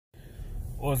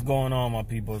What's going on, my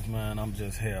peoples, man? I'm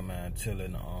just here, man,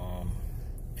 chilling,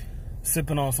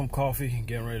 sipping on some coffee,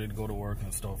 getting ready to go to work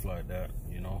and stuff like that,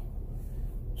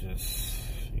 just,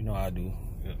 I do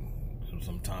get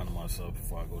some time to myself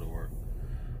before I go to work.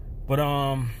 But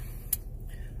I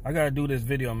gotta do this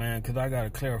video, man, because I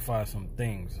gotta clarify some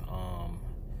things.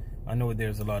 I know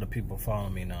there's a lot of people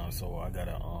following me now, so I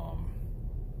gotta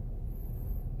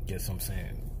get some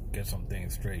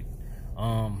things straight.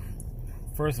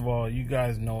 First of all, you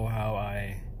guys know how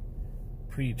I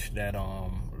preach that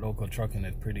local trucking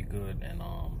is pretty good, and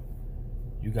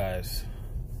you guys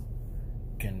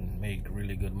can make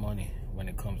really good money when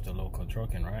it comes to local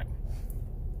trucking, right?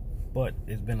 But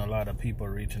it's been a lot of people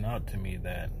reaching out to me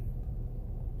that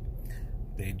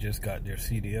they just got their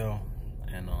CDL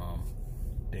and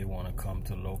they want to come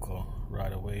to local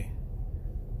right away.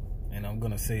 And I'm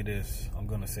gonna say this,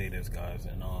 guys,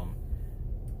 and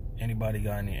anybody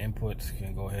got any inputs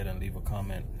can go ahead and leave a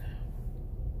comment.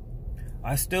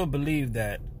 I still believe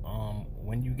that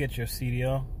when you get your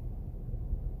CDL,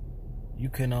 you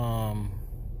can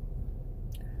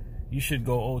you should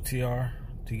go OTR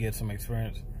to get some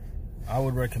experience. I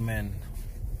would recommend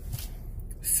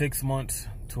 6 months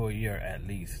to a year at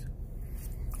least.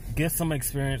 Get some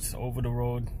experience over the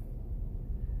road.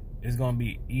 It's gonna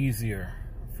be easier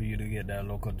for you to get that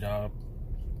local job.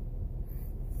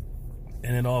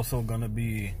 And it also gonna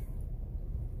be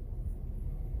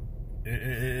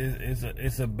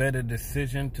it's a better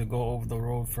decision to go over the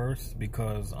road first,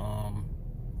 because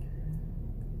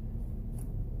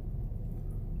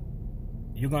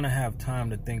you're gonna have time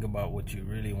to think about what you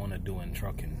really want to do in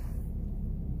trucking.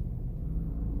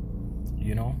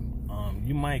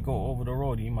 You might go over the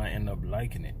road, you might end up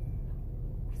liking it,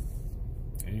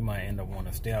 and you might end up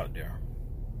wanting to stay out there.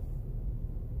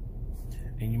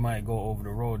 And you might go over the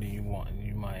road and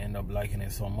you might end up liking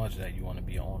it so much that you want to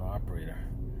be an owner operator.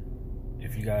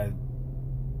 If you guys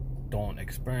don't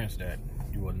experience that,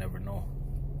 you will never know.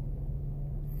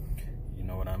 You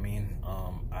know what I mean?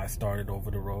 I started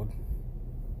over the road.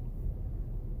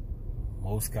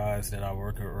 Most guys that I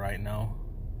work with right now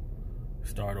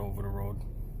start over the road.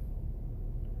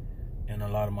 And a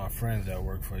lot of my friends that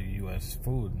work for US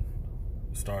Food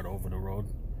start over the road.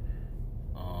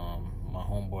 My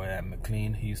homeboy at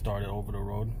McLean, he started over the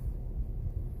road.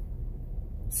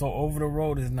 So over the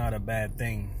road is not a bad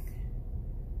thing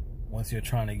once you're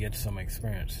trying to get some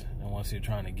experience, and once you're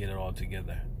trying to get it all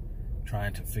together,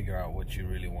 trying to figure out what you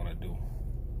really want to do.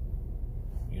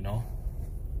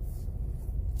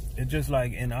 It's just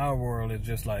like, in our world, it's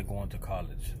just like going to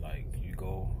college. Like, you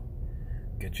go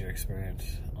get your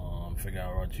experience, figure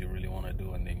out what you really want to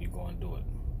do, and then you go and do it.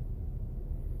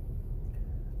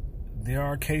 There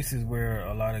are cases where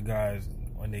a lot of guys,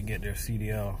 when they get their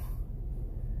CDL,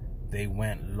 they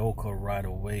went local right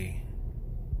away,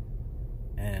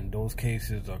 and those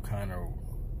cases are kind of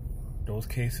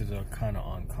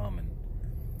uncommon.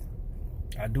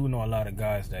 I do know a lot of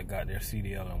guys that got their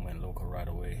CDL and went local right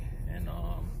away, and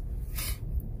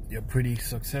they're pretty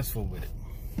successful with it.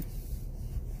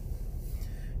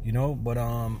 But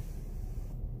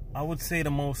I would say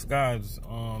the most guys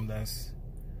that's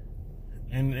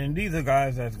and these are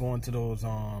guys that's going to those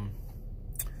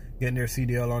getting their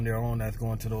CDL on their own, that's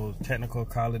going to those technical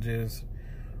colleges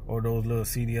or those little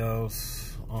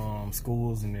CDLs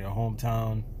schools in their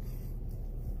hometown,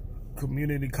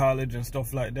 community college and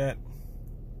stuff like that.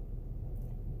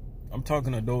 I'm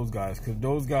talking to those guys, because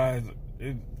those guys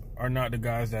are not the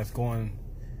guys that's going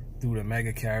through the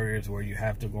mega carriers where you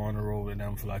have to go on the road with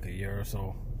them for like a year or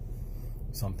so,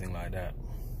 something like that.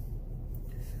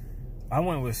 I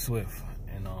went with Swift,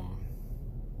 and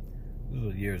this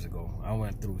was years ago. I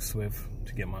went through Swift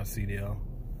to get my CDL,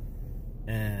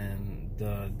 and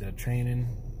the training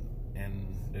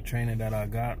that I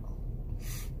got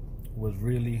was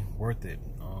really worth it.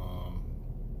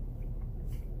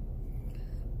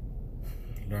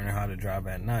 Learning how to drive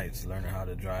at nights, learning how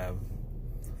to drive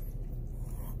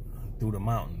through the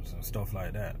mountains and stuff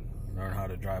like that, learn how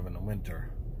to drive in the winter.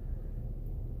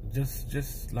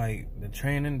 Just like the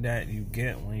training that you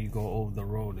get when you go over the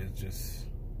road is just,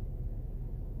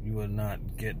 you will not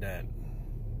get that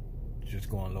just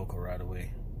going local right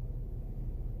away.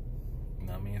 You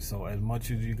know what I mean? So as much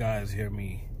as you guys hear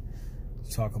me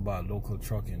talk about local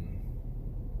trucking,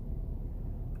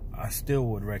 I still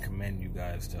would recommend you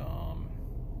guys to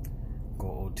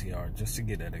go OTR just to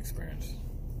get that experience.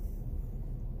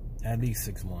 At least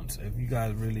 6 months. If you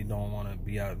guys really don't want to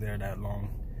be out there that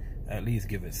long, at least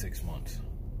give it 6 months,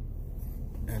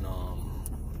 and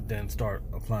then start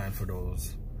applying for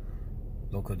those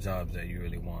local jobs that you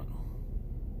really want.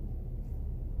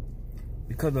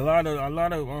 Because a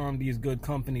lot of these good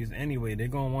companies anyway, they're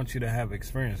gonna want you to have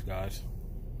experience, guys.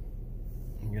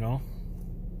 You know,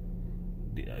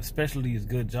 especially these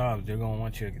good jobs, they're gonna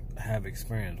want you to have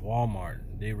experience. Walmart,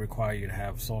 they require you to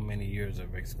have so many years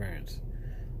of experience.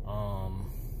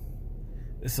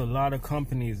 It's a lot of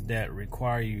companies that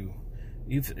require you.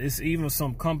 It's even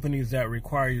some companies that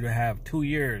require you to have 2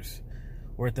 years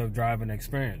worth of driving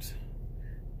experience.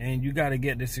 And you got to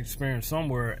get this experience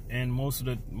somewhere. And most of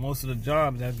the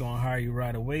jobs that's gonna hire you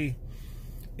right away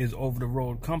is over the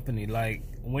road company. Like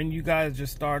when you guys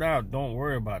just start out, don't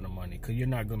worry about the money, because you're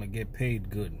not gonna get paid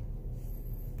good.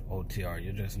 OTR,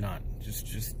 you're just not.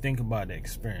 Just think about the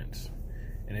experience.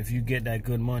 And if you get that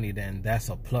good money, then that's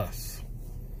a plus.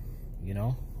 You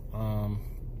know,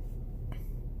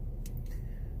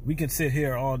 we can sit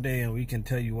here all day and we can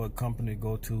tell you what company to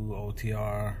go to,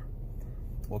 OTR,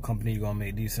 what company you're gonna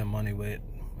make decent money with,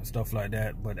 and stuff like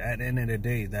that. But at the end of the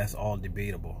day, that's all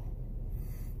debatable.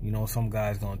 You know, some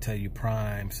guys gonna tell you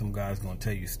Prime, some guys gonna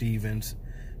tell you Stevens,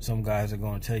 some guys are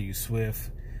gonna tell you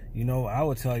Swift. You know, I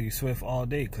would tell you Swift all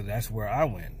day, because that's where I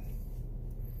went.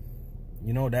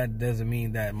 You know, that doesn't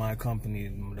mean that my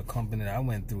company, the company that I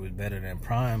went through, is better than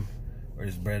Prime or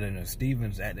is better than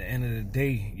Stevens. At the end of the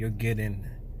day, you're getting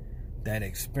that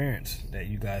experience that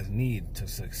you guys need to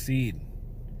succeed.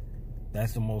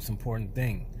 That's the most important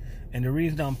thing. And the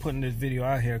reason I'm putting this video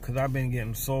out here, because I've been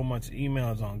getting so much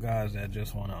emails on guys that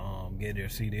just want to get their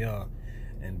CDL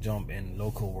and jump in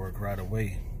local work right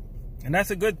away. And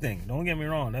that's a good thing. Don't get me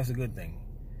wrong, that's a good thing.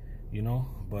 You know,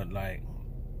 but like,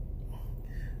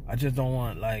 I just don't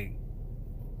want like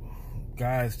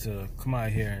guys to come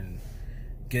out here and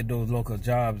get those local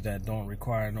jobs that don't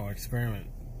require no experience.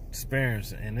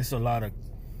 And it's a lot of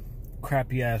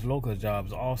crappy ass local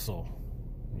jobs also.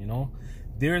 You know,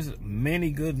 there's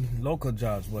many good local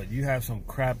jobs, but you have some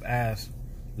crap ass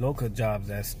local jobs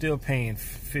that's still paying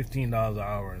 $15 an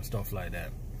hour and stuff like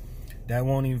that. That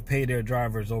won't even pay their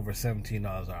drivers over $17 an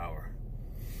hour.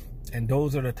 And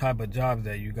those are the type of jobs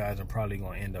that you guys are probably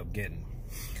going to end up getting.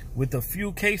 With a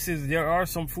few cases, there are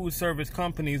some food service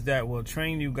companies that will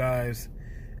train you guys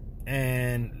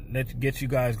and get you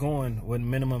guys going with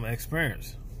minimum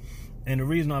experience. And the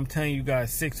reason I'm telling you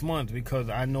guys 6 months, because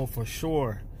I know for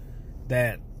sure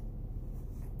that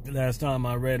last time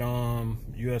I read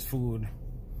U.S. food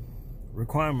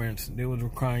requirements, they was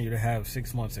requiring you to have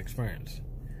 6 months experience.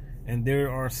 And there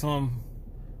are some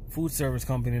food service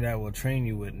company that will train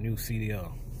you with new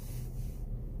CDL.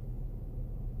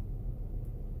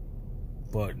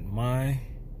 But my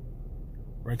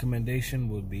recommendation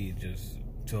would be just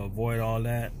to avoid all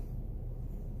that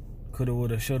coulda,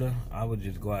 woulda, shoulda. I would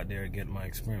just go out there and get my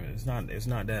experience. It's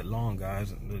not that long,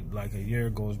 guys. Like a year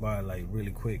goes by like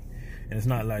really quick. And it's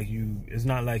not like you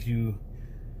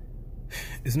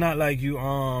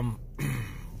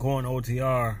going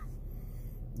OTR,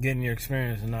 getting your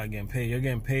experience and not getting paid. You're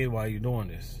getting paid while you're doing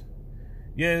this.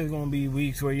 Yeah, there's gonna be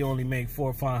weeks where you only make $400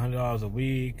 or $500 a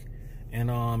week, and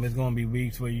it's gonna be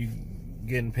weeks where you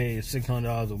getting paid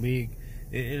 $600 a week.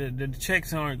 The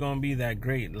checks aren't gonna be that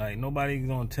great. Like, nobody's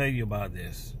gonna tell you about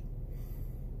this.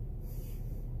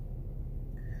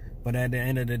 But at the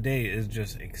end of the day, it's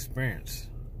just experience.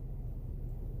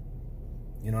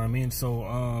 You know what I mean? So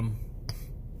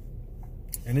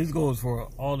and this goes for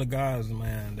all the guys,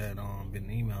 man, that been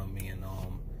emailing me, and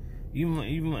even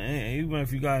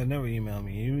if you guys never email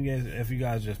me, even if you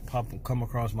guys just come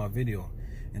across my video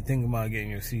and think about getting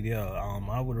your CDL,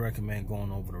 I would recommend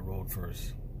going over the road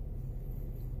first.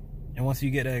 And once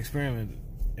you get that experience,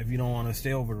 if you don't want to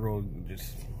stay over the road,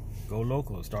 just go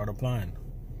local, start applying.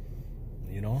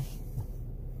 You know,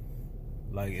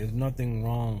 like, there's nothing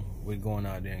wrong with going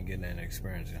out there and getting that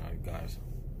experience, you know, guys.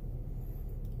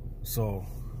 So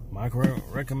my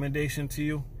recommendation to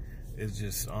you is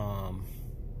just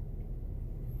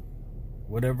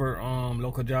whatever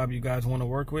local job you guys want to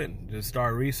work with, just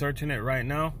start researching it right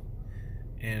now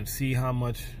and see how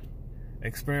much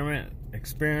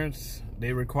experience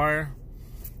they require,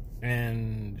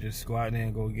 and just go out there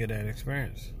and go get that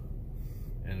experience.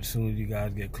 And as soon as you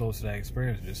guys get close to that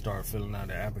experience, just start filling out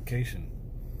the application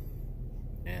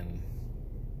and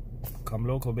come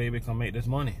local, baby. Come make this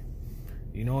money.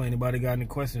 You know, anybody got any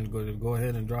questions, go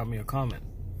ahead and drop me a comment,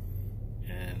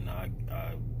 and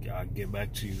I'll get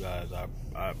back to you guys.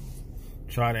 I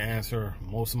try to answer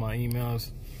most of my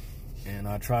emails, and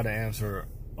I try to answer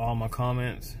all my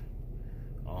comments.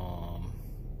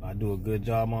 I do a good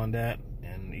job on that.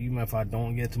 And even if I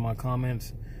don't get to my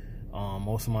comments,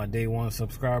 most of my day one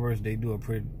subscribers, they do a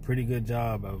pretty good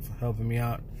job of helping me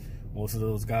out. Most of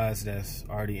those guys that's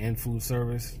already in food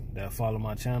service that follow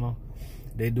my channel,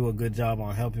 they do a good job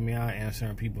on helping me out,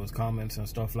 answering people's comments and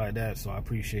stuff like that. So I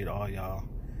appreciate all y'all,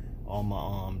 all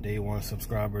my day one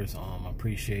subscribers. I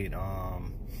appreciate all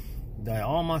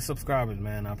my subscribers,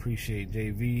 man. I appreciate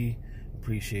JV,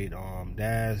 appreciate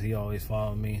Daz, he always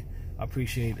follow me. I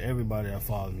appreciate everybody that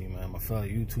follows me, man. My fellow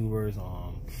YouTubers,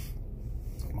 I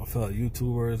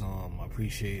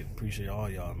appreciate all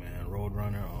y'all, man.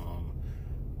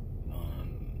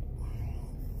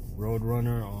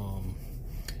 Roadrunner,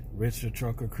 Rich the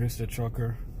Trucker, Chris the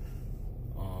Trucker,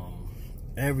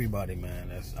 everybody, man,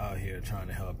 that's out here trying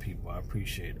to help people. I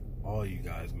appreciate all you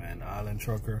guys, man. Island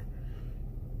Trucker,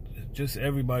 just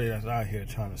everybody that's out here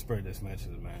trying to spread this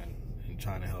message, man, and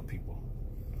trying to help people.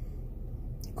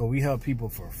 Cause we help people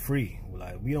for free.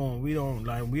 Like we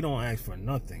don't ask for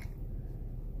nothing.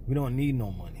 We don't need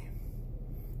no money.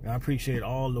 And I appreciate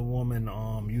all the woman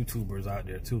YouTubers out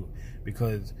there too,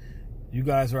 because you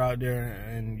guys are out there,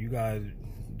 and you guys,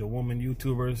 the woman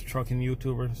YouTubers, trucking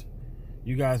YouTubers,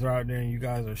 you guys are out there and you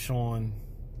guys are showing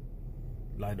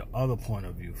like the other point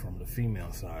of view from the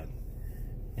female side.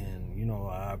 And you know,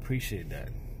 I appreciate that,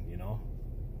 you know.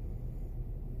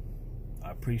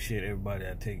 I appreciate everybody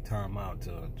that take time out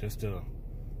to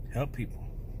help people.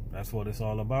 That's what it's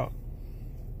all about,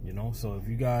 you know. So if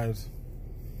you guys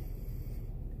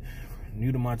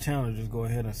new to my channel, just go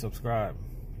ahead and subscribe.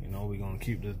 You know, we're gonna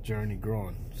keep this journey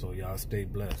growing. So y'all stay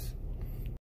blessed.